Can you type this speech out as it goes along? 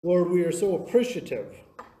Lord, we are so appreciative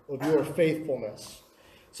of your faithfulness.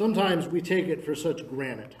 Sometimes we take it for such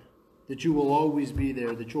granted that you will always be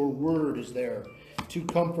there, that your word is there to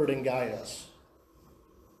comfort and guide us,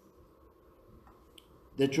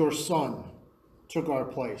 that your Son took our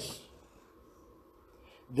place,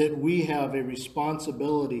 that we have a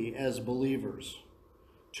responsibility as believers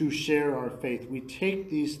to share our faith. We take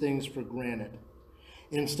these things for granted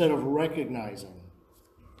instead of recognizing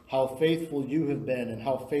how faithful you have been and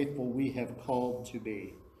how faithful we have called to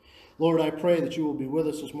be. Lord, I pray that you will be with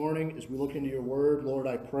us this morning as we look into your word. Lord,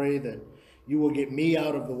 I pray that you will get me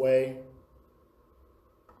out of the way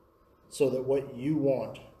so that what you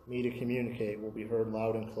want me to communicate will be heard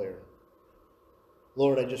loud and clear.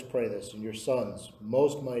 Lord, I just pray this in your Son's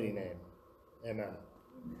most mighty name. Amen.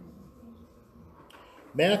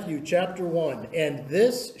 Matthew chapter 1, and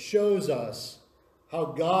this shows us how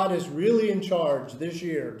God is really in charge this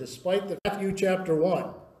year, despite the Matthew chapter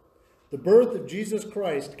 1. The birth of Jesus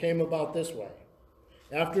Christ came about this way.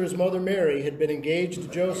 After his mother Mary had been engaged to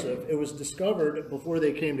Joseph, it was discovered before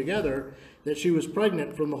they came together that she was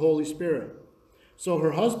pregnant from the Holy Spirit. So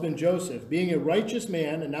her husband Joseph, being a righteous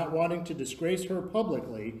man and not wanting to disgrace her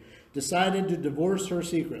publicly, decided to divorce her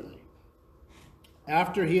secretly.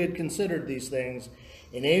 After he had considered these things,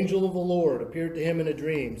 an angel of the Lord appeared to him in a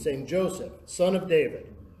dream, saying, Joseph, son of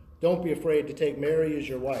David, don't be afraid to take Mary as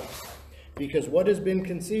your wife, because what has been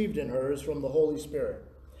conceived in her is from the Holy Spirit.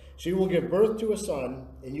 She will give birth to a son,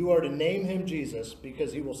 and you are to name him Jesus,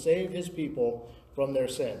 because he will save his people from their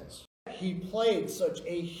sins. He played such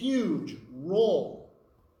a huge role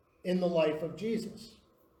in the life of Jesus,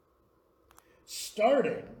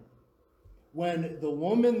 starting when the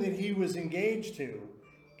woman that he was engaged to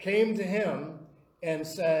came to him and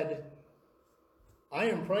said, I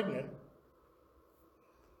am pregnant,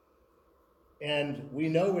 and we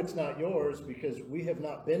know it's not yours because we have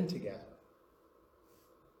not been together.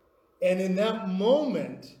 And in that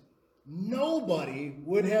moment, nobody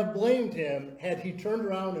would have blamed him had he turned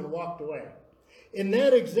around and walked away. In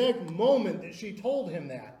that exact moment that she told him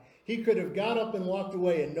that, he could have got up and walked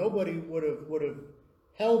away, and nobody would have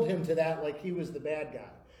held him to that like he was the bad guy.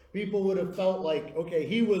 People would have felt like, okay,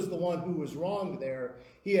 he was the one who was wrong there.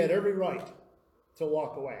 He had every right to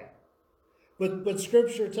walk away. But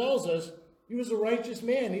Scripture tells us he was a righteous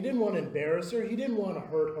man. He didn't want to embarrass her. He didn't want to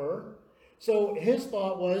hurt her. So his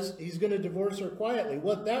thought was he's going to divorce her quietly.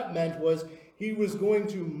 What that meant was he was going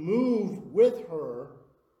to move with her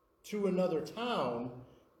to another town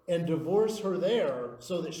and divorce her there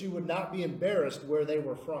so that she would not be embarrassed where they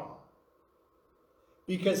were from,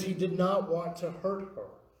 because he did not want to hurt her.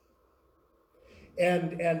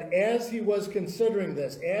 And as he was considering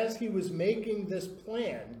this, as he was making this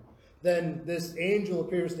plan, then this angel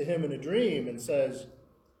appears to him in a dream and says,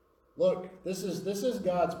 look, this is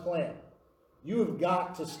God's plan. You have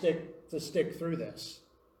got to stick through this.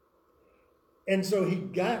 And so he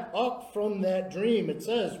got up from that dream. It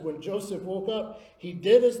says when Joseph woke up, he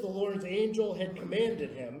did as the Lord's angel had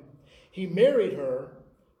commanded him. He married her,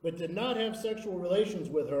 but did not have sexual relations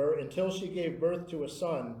with her until she gave birth to a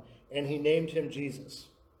son, and he named him Jesus.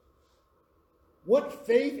 What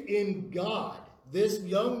faith in God this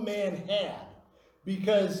young man had,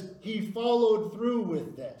 because he followed through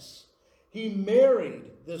with this. He married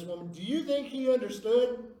this woman. Do you think he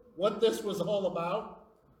understood what this was all about?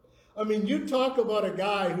 I mean, you talk about a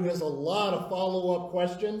guy who has a lot of follow-up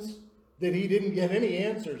questions that he didn't get any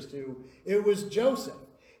answers to. It was Joseph.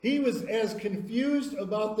 He was as confused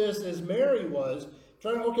about this as Mary was,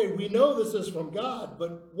 trying, okay, we know this is from God,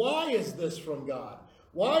 but why is this from God?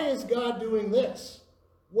 Why is God doing this?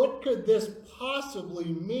 What could this possibly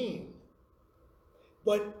mean?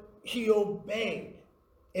 But he obeyed,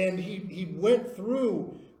 and he went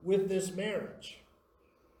through with this marriage.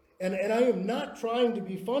 And I am not trying to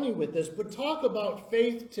be funny with this, but talk about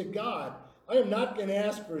faith to God. I am not going to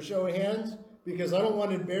ask for a show of hands because I don't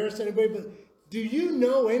want to embarrass anybody, but do you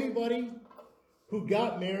know anybody who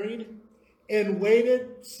got married and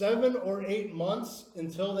waited 7 or 8 months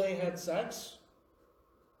until they had sex?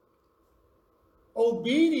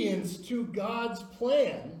 Obedience to God's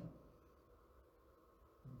plan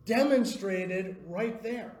demonstrated right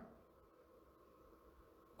there.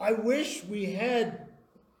 I wish we had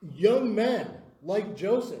young men like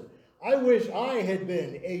Joseph. I wish I had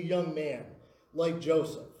been a young man like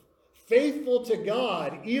Joseph. Faithful to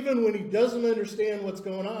God, even when he doesn't understand what's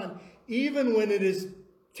going on, even when it is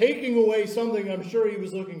taking away something I'm sure he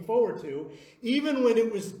was looking forward to, even when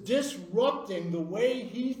it was disrupting the way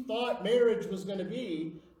he thought marriage was going to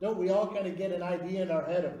be, Don't we all kind of get an idea in our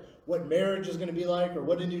head of what marriage is going to be like, or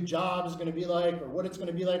what a new job is going to be like, or what it's going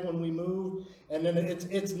to be like when we move? And then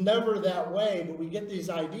it's never that way, but we get these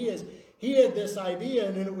ideas. He had this idea,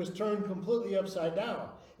 and then it was turned completely upside down.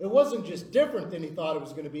 It wasn't just different than he thought it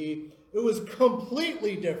was going to be. It was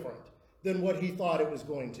completely different than what he thought it was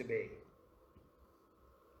going to be.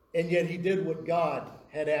 And yet he did what God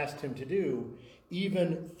had asked him to do,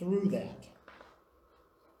 even through that.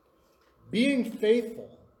 Being faithful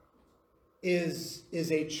is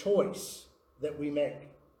a choice that we make.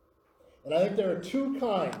 And I think there are two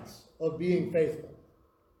kinds of being faithful.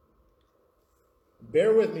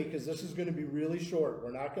 Bear with me, because this is going to be really short.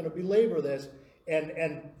 We're not going to belabor this.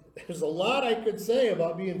 And there's a lot I could say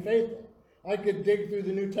about being faithful. I could dig through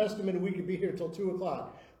the New Testament and we could be here till 2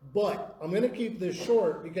 o'clock. But I'm going to keep this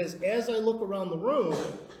short, because as I look around the room,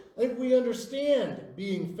 I think we understand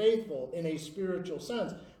being faithful in a spiritual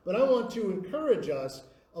sense. But I want to encourage us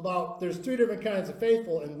about, there's two different kinds of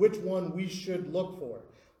faithful and which one we should look for.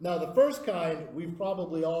 Now, the first kind, we've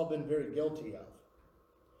probably all been very guilty of.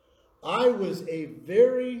 I was a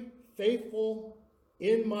very faithful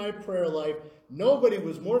in my prayer life. Nobody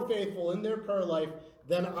was more faithful in their prayer life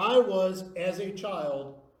than I was as a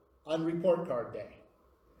child on report card day.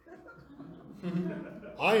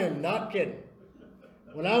 I am not kidding.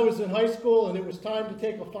 When I was in high school and it was time to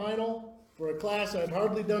take a final for a class I'd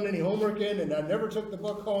hardly done any homework in, and I never took the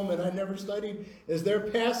book home and I never studied, as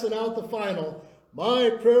they're passing out the final, my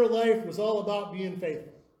prayer life was all about being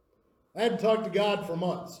faithful. I hadn't talked to God for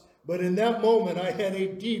months, but in that moment I had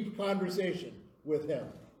a deep conversation with him,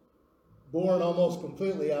 born almost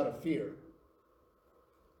completely out of fear.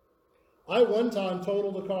 I one time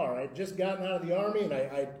totaled a car. I had just gotten out of the Army, and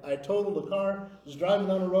I totaled a car, was driving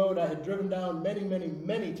down a road I had driven down many, many,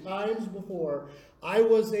 many times before. I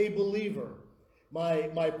was a believer.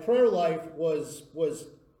 My prayer life was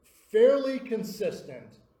fairly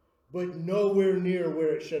consistent, but nowhere near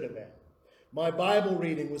where it should have been. My Bible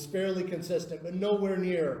reading was fairly consistent, but nowhere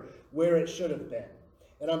near where it should have been.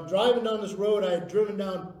 And I'm driving down this road I had driven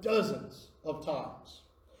down dozens of times.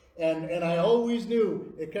 And I always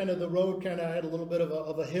knew it the road had a little bit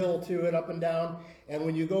of a hill to it, up and down. And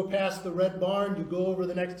when you go past the red barn, you go over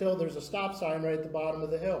the next hill, there's a stop sign right at the bottom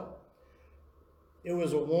of the hill. It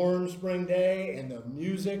was a warm spring day, and the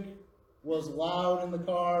music was loud in the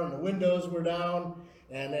car, and the windows were down,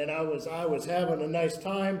 and I was having a nice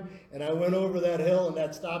time, and I went over that hill, and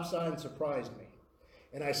that stop sign surprised me.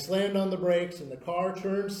 And I slammed on the brakes, and the car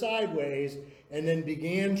turned sideways, and then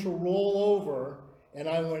began to roll over. And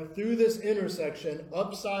I went through this intersection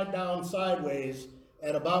upside down sideways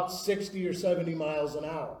at about 60 or 70 miles an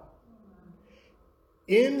hour.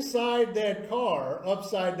 Inside that car,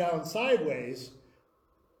 upside down sideways,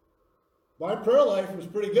 my prayer life was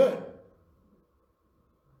pretty good.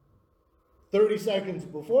 30 seconds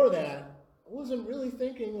before that, I wasn't really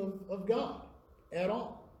thinking of God at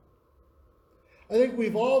all. I think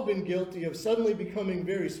we've all been guilty of suddenly becoming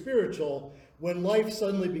very spiritual when life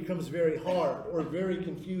suddenly becomes very hard or very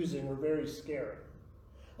confusing or very scary.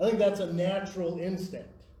 I think that's a natural instinct.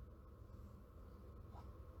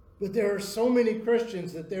 But there are so many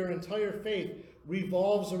Christians that their entire faith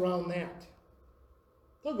revolves around that.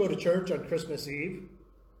 They'll go to church on Christmas Eve.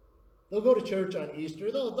 They'll go to church on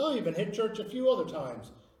Easter. They'll even hit church a few other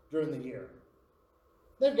times during the year.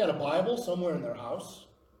 They've got a Bible somewhere in their house.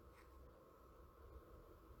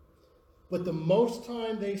 But the most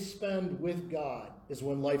time they spend with God is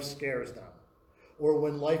when life scares them, or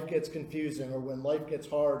when life gets confusing, or when life gets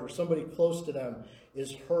hard, or somebody close to them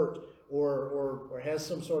is hurt or has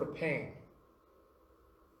some sort of pain.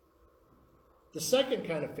 The second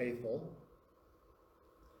kind of faithful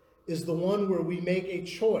is the one where we make a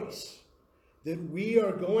choice that we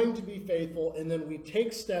are going to be faithful, and then we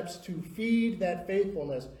take steps to feed that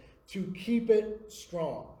faithfulness, to keep it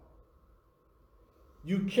strong.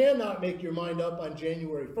 You cannot make your mind up on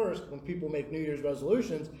January 1st, when people make New Year's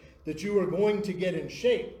resolutions, that you are going to get in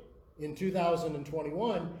shape in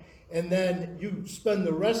 2021, and then you spend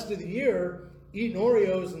the rest of the year eating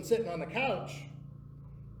Oreos and sitting on the couch.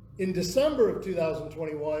 In December of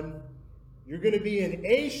 2021, you're going to be in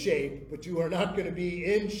a shape, but you are not going to be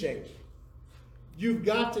in shape. You've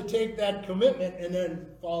got to take that commitment and then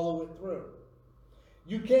follow it through.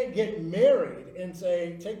 You can't get married and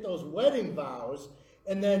say, take those wedding vows,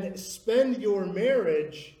 and then spend your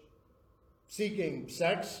marriage seeking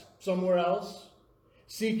sex somewhere else,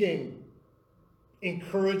 seeking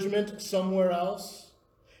encouragement somewhere else,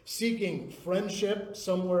 seeking friendship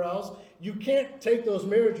somewhere else. You can't take those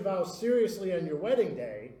marriage vows seriously on your wedding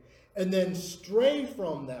day and then stray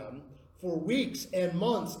from them for weeks and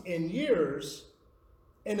months and years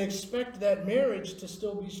and expect that marriage to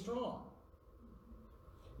still be strong.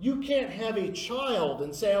 You can't have a child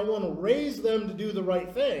and say, I want to raise them to do the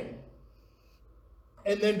right thing,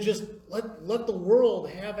 and then just let the world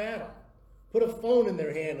have at them. Put a phone in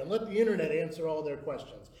their hand and let the internet answer all their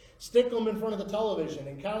questions. Stick them in front of the television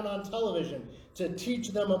and count on television to teach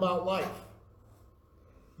them about life.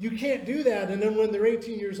 You can't do that, and then when they're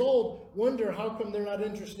 18 years old, wonder how come they're not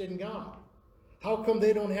interested in God. How come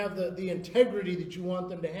they don't have the integrity that you want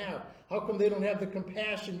them to have? How come they don't have the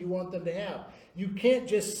compassion you want them to have? You can't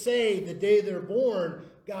just say the day they're born,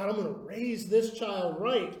 God, I'm going to raise this child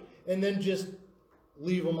right, and then just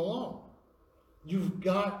leave them alone. You've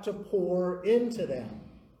got to pour into them.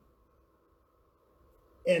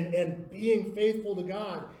 And being faithful to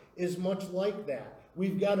God is much like that.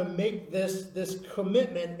 We've got to make this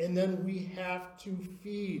commitment, and then we have to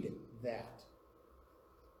feed that.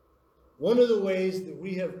 One of the ways that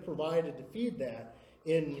we have provided to feed that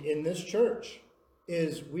in this church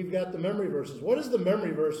is we've got the memory verses. What is the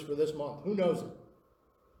memory verse for this month? Who knows it?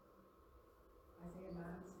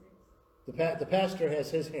 Isaiah 9:6. The pastor has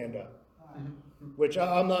his hand up, which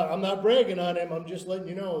I'm not bragging on him. I'm just letting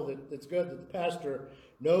you know that it's good that the pastor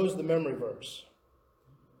knows the memory verse.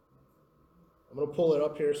 I'm going to pull it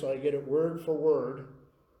up here so I get it word for word.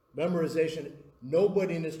 Memorization.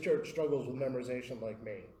 Nobody in this church struggles with memorization like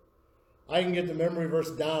me. I can get the memory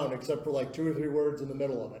verse down except for like 2 or 3 words in the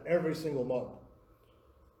middle of it every single month.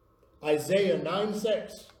 Isaiah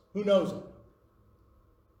 9:6. Who knows it?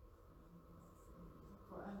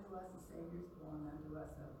 For unto us a Savior is born, unto us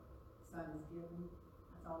a Son is given.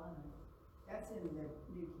 That's all I know. That's in the New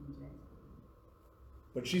King James.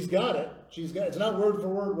 But she's got it. It's not word for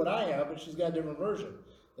word what I have, but she's got a different version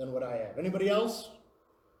than what I have. Anybody else?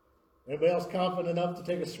 Anybody else confident enough to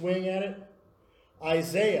take a swing at it?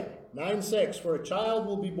 Isaiah 9:6. For a child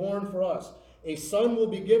will be born for us, a son will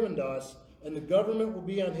be given to us, and the government will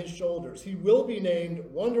be on his shoulders. He will be named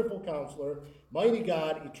Wonderful Counselor, Mighty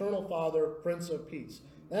God, Eternal Father, Prince of Peace.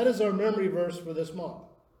 That is our memory verse for this month.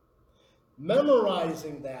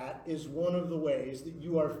 Memorizing that is one of the ways that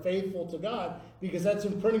you are faithful to God, because that's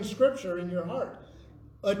imprinting Scripture in your heart.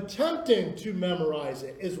 Attempting to memorize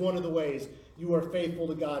it is one of the ways you are faithful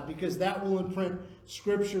to God, because that will imprint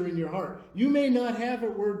Scripture in your heart. You may not have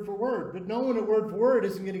it word for word, but knowing it word for word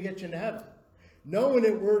isn't going to get you into heaven. Knowing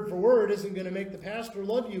it word for word isn't going to make the pastor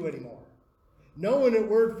love you anymore. Knowing it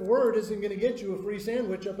word for word isn't going to get you a free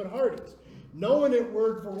sandwich up at Hardee's. Knowing it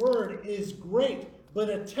word for word is great, but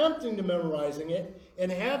attempting to memorizing it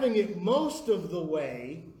and having it most of the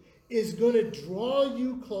way is going to draw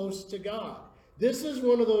you close to God. This is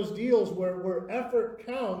one of those deals where effort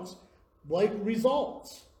counts like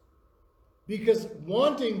results. Because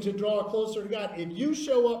wanting to draw closer to God, if you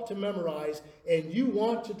show up to memorize and you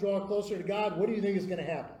want to draw closer to God, what do you think is going to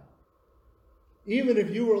happen? Even if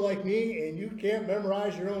you were like me and you can't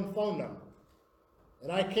memorize your own phone number.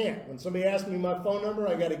 And I can't. When somebody asks me my phone number,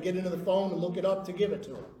 I got to get into the phone and look it up to give it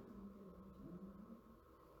to them.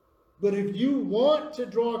 But if you want to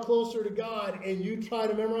draw closer to God and you try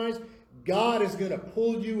to memorize, God is going to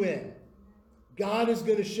pull you in. God is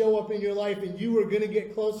going to show up in your life and you are going to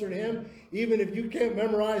get closer to Him, even if you can't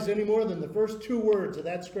memorize any more than the first 2 words of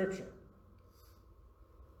that scripture.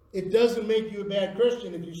 It doesn't make you a bad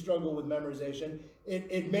Christian if you struggle with memorization.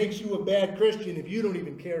 It makes you a bad Christian if you don't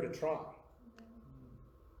even care to try.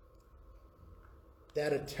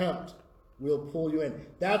 That attempt will pull you in.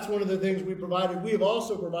 That's one of the things we provided. We have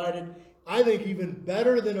also provided, I think, even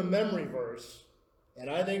better than a memory verse, and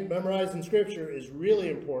I think memorizing Scripture is really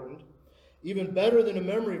important, even better than a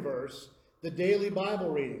memory verse, the daily Bible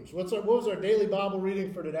readings. What was our daily Bible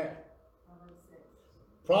reading for today? Proverbs 6.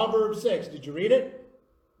 Proverbs 6. Did you read it?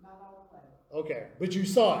 Not all the way. Okay, but you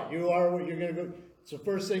saw it. You're going to go. It's the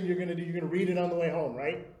first thing you're going to do. You're going to read it on the way home,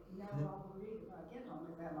 right? No, I'll read it when I get home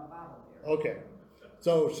if I have my Bible there. Okay.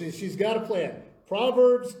 So she's got a plan.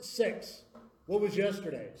 Proverbs 6. What was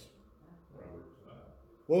yesterday's?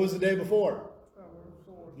 What was the day before?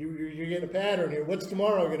 You're getting a pattern here. What's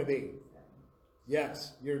tomorrow going to be?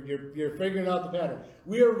 Yes, you're figuring out the pattern.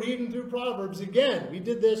 We are reading through Proverbs again. We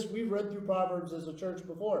did this. We've read through Proverbs as a church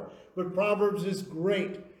before. But Proverbs is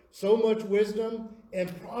great. So much wisdom.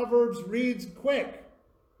 And Proverbs reads quick.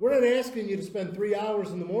 We're not asking you to spend 3 hours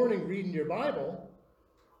in the morning reading your Bible.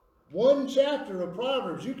 1 chapter of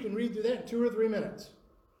Proverbs, you can read through that in 2 or 3 minutes.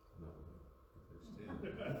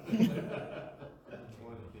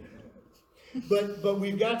 But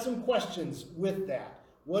we've got some questions with that.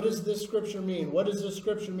 What does this scripture mean? What does this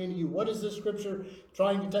scripture mean to you? What is this scripture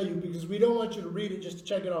trying to tell you? Because we don't want you to read it just to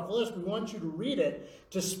check it off the list. We want you to read it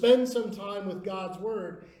to spend some time with God's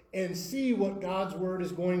word and see what God's word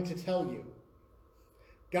is going to tell you.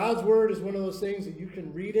 God's word is one of those things that you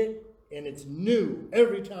can read it, and it's new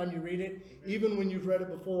every time you read it, even when you've read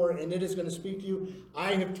it before, and it is going to speak to you.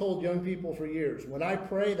 I have told young people for years, when I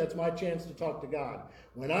pray, that's my chance to talk to God.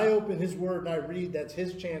 When I open his word and I read, that's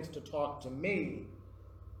his chance to talk to me,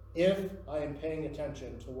 if I am paying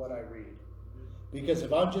attention to what I read. Because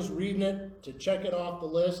if I'm just reading it to check it off the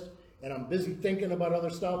list, and I'm busy thinking about other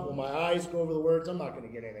stuff, when my eyes go over the words, I'm not going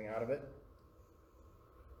to get anything out of it.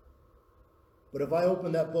 But if I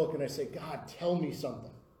open that book and I say, God, tell me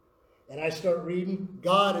something, and I start reading,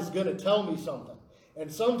 God is going to tell me something.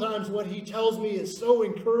 And sometimes what he tells me is so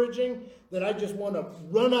encouraging that I just want to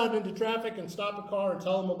run out into traffic and stop a car and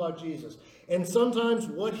tell him about Jesus. And sometimes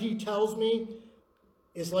what he tells me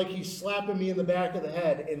is like he's slapping me in the back of the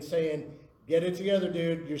head and saying, get it together,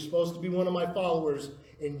 dude. You're supposed to be one of my followers,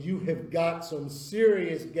 and you have got some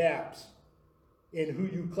serious gaps in who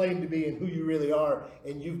you claim to be and who you really are,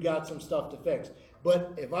 and you've got some stuff to fix.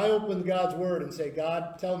 But if I open God's word and say,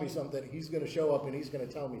 God, tell me something, he's going to show up and he's going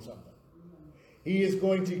to tell me something. He is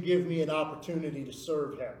going to give me an opportunity to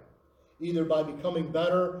serve him, either by becoming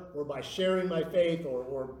better or by sharing my faith or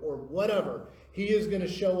whatever. He is going to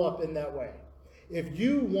show up in that way. If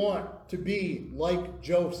you want to be like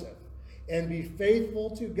Joseph and be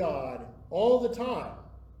faithful to God all the time,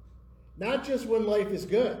 not just when life is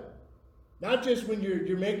good, not just when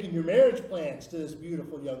you're making your marriage plans to this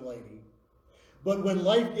beautiful young lady, but when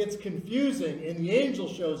life gets confusing and the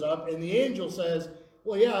angel shows up and the angel says,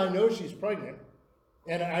 well, yeah, I know she's pregnant,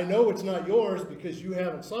 and I know it's not yours because you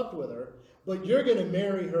haven't slept with her, but you're going to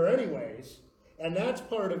marry her anyways, and that's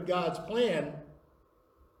part of God's plan,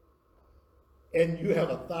 and you have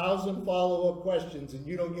 1,000 follow-up questions and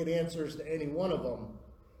you don't get answers to any one of them,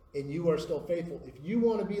 and you are still faithful. If you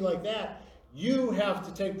want to be like that, you have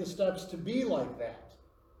to take the steps to be like that.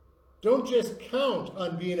 Don't just count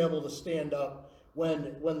on being able to stand up when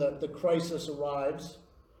the crisis arrives.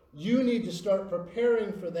 You need to start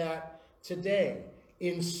preparing for that today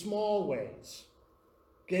in small ways.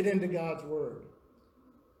 Get into God's word.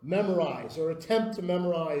 Memorize or attempt to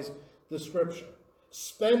memorize the scripture.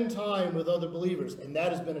 Spend time with other believers. And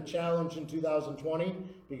that has been a challenge in 2020,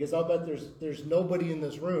 because I'll bet there's nobody in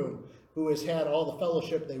this room who has had all the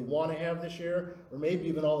fellowship they want to have this year, or maybe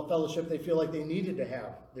even all the fellowship they feel like they needed to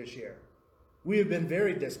have this year. We have been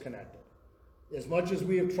very disconnected. As much as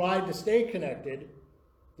we have tried to stay connected,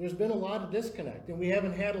 there's been a lot of disconnect, and we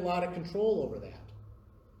haven't had a lot of control over that.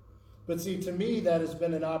 But see, to me, that has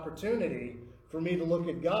been an opportunity for me to look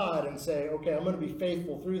at God and say, okay, I'm going to be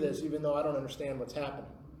faithful through this, even though I don't understand what's happening.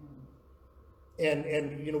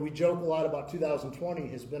 And you know, we joke a lot about 2020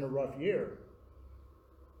 has been a rough year.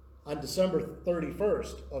 On December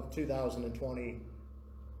 31st of 2020,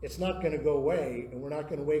 it's not going to go away, and we're not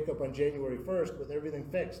going to wake up on January 1st with everything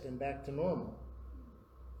fixed and back to normal.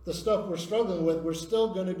 The stuff we're struggling with, we're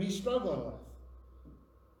still going to be struggling with.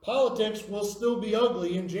 Politics will still be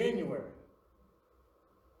ugly in January.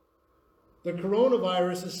 The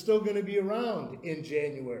coronavirus is still going to be around in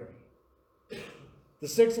January. The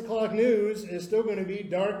 6 o'clock news is still going to be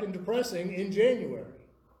dark and depressing in January.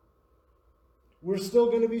 We're still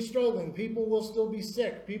going to be struggling. People will still be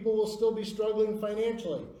sick. People will still be struggling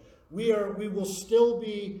financially. We will still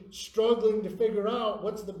be struggling to figure out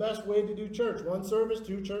what's the best way to do church. One service,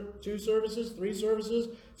 two services, 3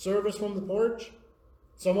 services, service from the porch.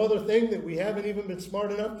 Some other thing that we haven't even been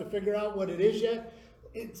smart enough to figure out what it is yet.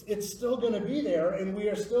 It's still going to be there, and we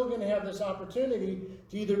are still going to have this opportunity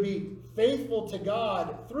to either be faithful to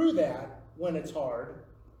God through that when it's hard,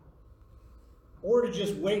 or to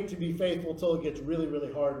just wait to be faithful till it gets really,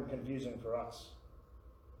 really hard and confusing for us.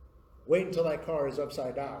 Wait until that car is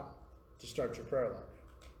upside down to start your prayer life.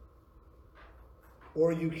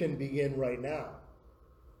 Or you can begin right now,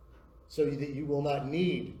 so that you will not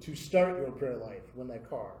need to start your prayer life when that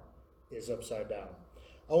car is upside down.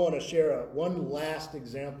 I want to share one last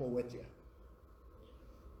example with you.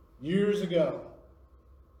 Years ago,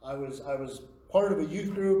 I was part of a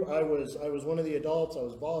youth group. I was one of the adults. I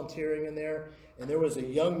was volunteering in there, and there was a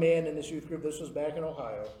young man in this youth group. This was back in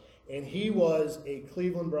Ohio, and he was a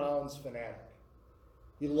Cleveland Browns fanatic.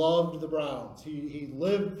 He loved the Browns. He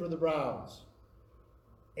lived for the Browns.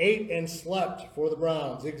 Ate and slept for the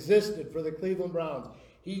Browns. Existed for the Cleveland Browns.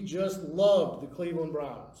 He just loved the Cleveland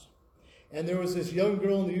Browns. And there was this young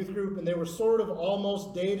girl in the youth group, and they were sort of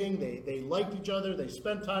almost dating. They liked each other. They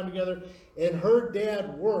spent time together. And her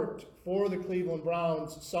dad worked for the Cleveland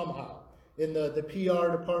Browns somehow in the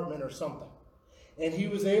PR department or something. And he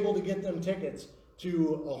was able to get them tickets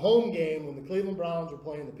to a home game when the Cleveland Browns were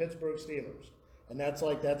playing the Pittsburgh Steelers. And that's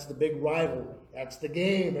the big rivalry. That's the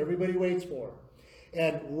game everybody waits for.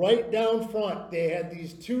 And right down front, they had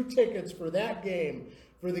these 2 tickets for that game,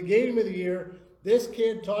 for the game of the year. This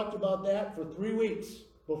kid talked about that for 3 weeks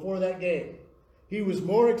before that game. He was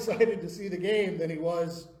more excited to see the game than he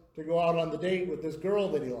was to go out on the date with this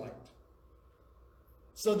girl that he liked.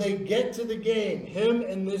 So they get to the game, him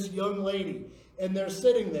and this young lady, and they're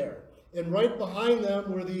sitting there. And right behind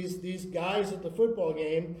them were these guys at the football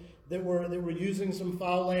game that were using some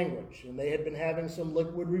foul language, and they had been having some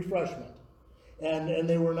liquid refreshment. And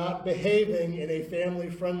they were not behaving in a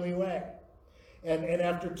family-friendly way. And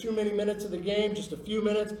after too many minutes of the game, just a few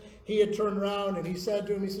minutes, he had turned around and he said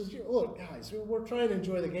to him, he says, look, guys, we're trying to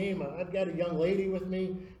enjoy the game. I've got a young lady with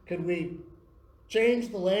me. Could we change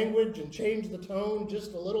the language and change the tone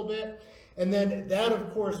just a little bit? And then that,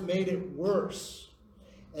 of course, made it worse.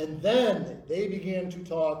 And then they began to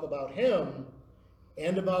talk about him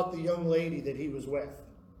and about the young lady that he was with.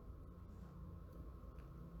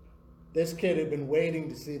 This kid had been waiting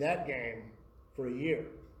to see that game for a year.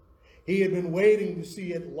 He had been waiting to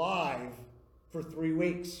see it live for 3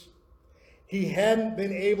 weeks. He hadn't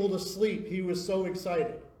been able to sleep. He was so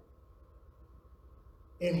excited.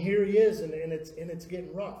 And here he is, and it's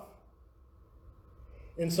getting rough.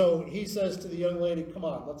 And so he says to the young lady, come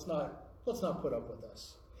on, let's not put up with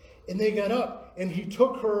this. And they got up, and he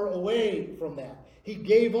took her away from that. He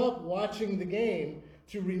gave up watching the game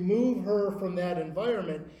to remove her from that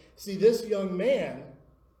environment. See, this young man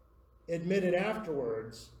admitted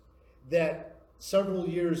afterwards that several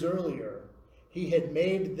years earlier, he had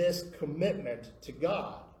made this commitment to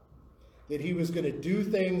God, that he was going to do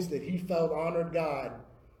things that he felt honored God,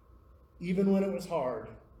 even when it was hard,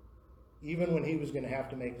 even when he was going to have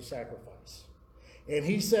to make a sacrifice. And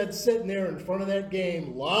he said, sitting there in front of that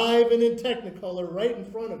game, live and in Technicolor, right in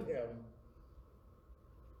front of him,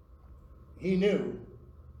 he knew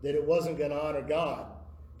that it wasn't going to honor God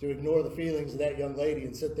to ignore the feelings of that young lady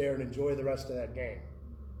and sit there and enjoy the rest of that game.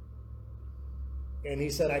 And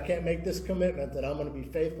he said, I can't make this commitment that I'm going to be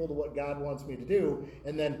faithful to what God wants me to do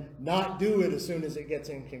and then not do it as soon as it gets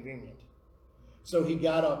inconvenient. So he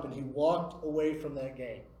got up and he walked away from that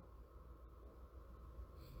game.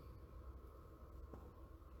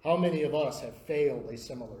 How many of us have failed a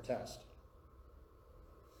similar test?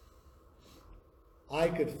 I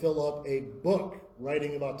could fill up a book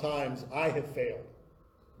writing about times I have failed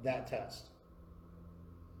that test.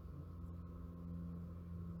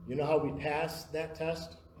 You know how we pass that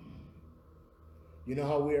test? You know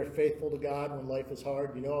how we are faithful to God when life is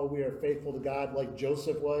hard? You know how we are faithful to God like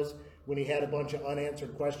Joseph was when he had a bunch of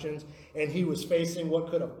unanswered questions and he was facing what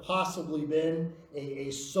could have possibly been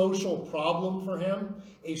a social problem for him,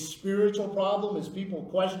 a spiritual problem, as people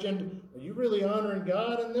questioned, are you really honoring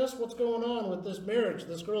God in this? What's going on with this marriage?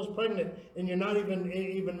 This girl's pregnant and you're not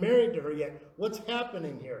even married to her yet. What's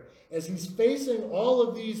happening here? As he's facing all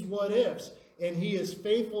of these what ifs and he is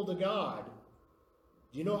faithful to God,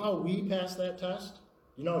 do you know how we pass that test?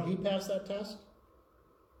 Do you know how he passed that test?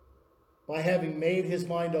 By having made his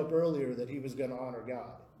mind up earlier that he was going to honor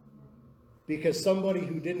God. Because somebody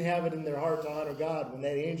who didn't have it in their heart to honor God, when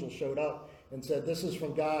that angel showed up and said, this is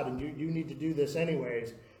from God and you need to do this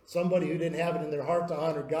anyways, somebody who didn't have it in their heart to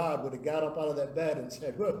honor God would have got up out of that bed and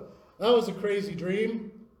said, well, that was a crazy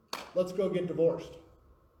dream. Let's go get divorced.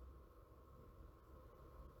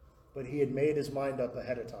 But he had made his mind up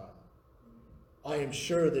ahead of time. I am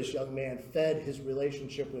sure this young man fed his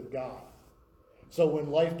relationship with God. So when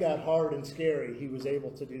life got hard and scary, he was able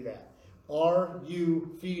to do that. Are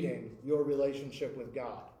you feeding your relationship with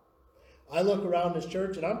God? I look around this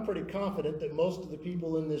church and I'm pretty confident that most of the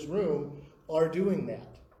people in this room are doing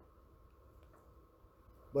that.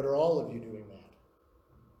 But are all of you doing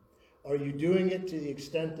that? Are you doing it to the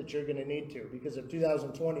extent that you're going to need to? Because if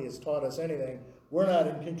 2020 has taught us anything, we're not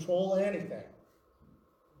in control of anything.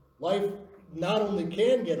 Life not only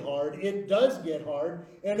can get hard, it does get hard,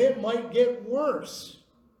 and it might get worse.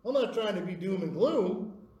 I'm not trying to be doom and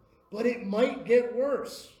gloom, but it might get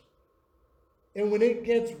worse. And when it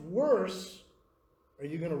gets worse, are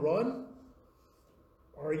you going to run?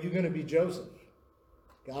 Or are you going to be Joseph?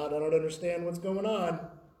 God, I don't understand what's going on,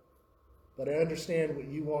 but I understand what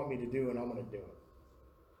you want me to do, and I'm going to do it.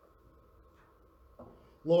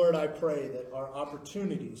 Lord, I pray that our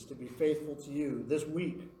opportunities to be faithful to you this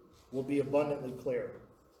week will be abundantly clear.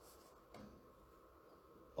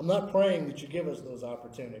 I'm not praying that you give us those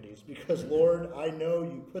opportunities because, Lord, I know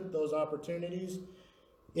you put those opportunities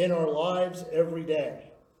in our lives every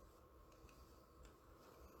day.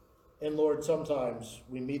 And, Lord, sometimes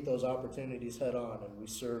we meet those opportunities head on and we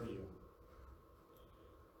serve you.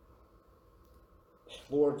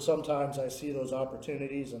 Lord, sometimes I see those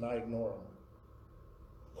opportunities and I ignore them.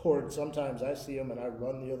 Lord, sometimes I see them and I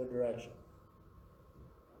run the other direction.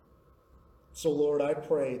 So, Lord, I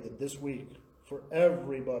pray that this week, for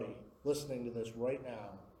everybody listening to this right now,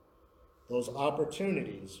 those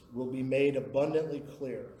opportunities will be made abundantly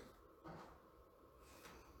clear.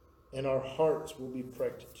 And our hearts will be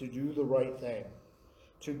pricked to do the right thing,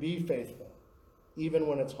 to be faithful, even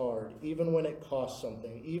when it's hard, even when it costs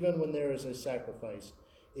something, even when there is a sacrifice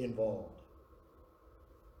involved.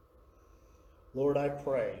 Lord, I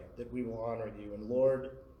pray that we will honor you. And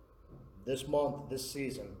Lord, this month, this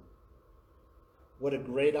season, what a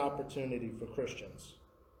great opportunity for Christians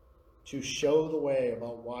to show the way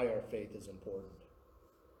about why our faith is important.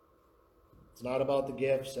 It's not about the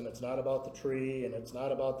gifts, and it's not about the tree, and it's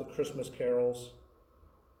not about the Christmas carols.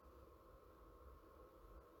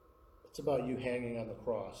 It's about you hanging on the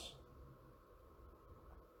cross.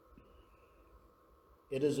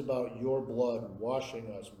 It is about your blood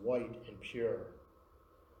washing us white and pure.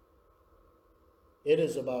 It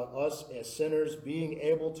is about us as sinners being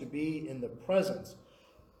able to be in the presence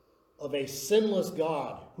of a sinless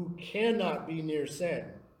God who cannot be near sin,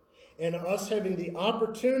 and us having the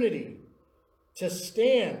opportunity to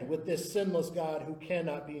stand with this sinless God who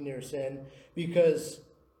cannot be near sin, because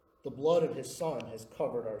the blood of his Son has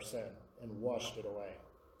covered our sin and washed it away.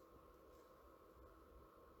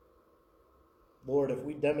 Lord, if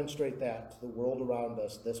we demonstrate that to the world around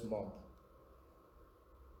us this month,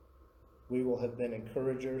 we will have been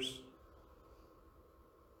encouragers.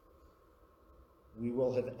 We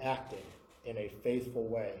will have acted in a faithful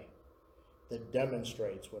way that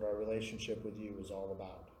demonstrates what our relationship with you is all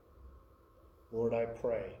about. Lord, I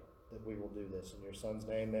pray that we will do this. In your Son's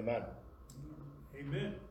name, amen. Amen.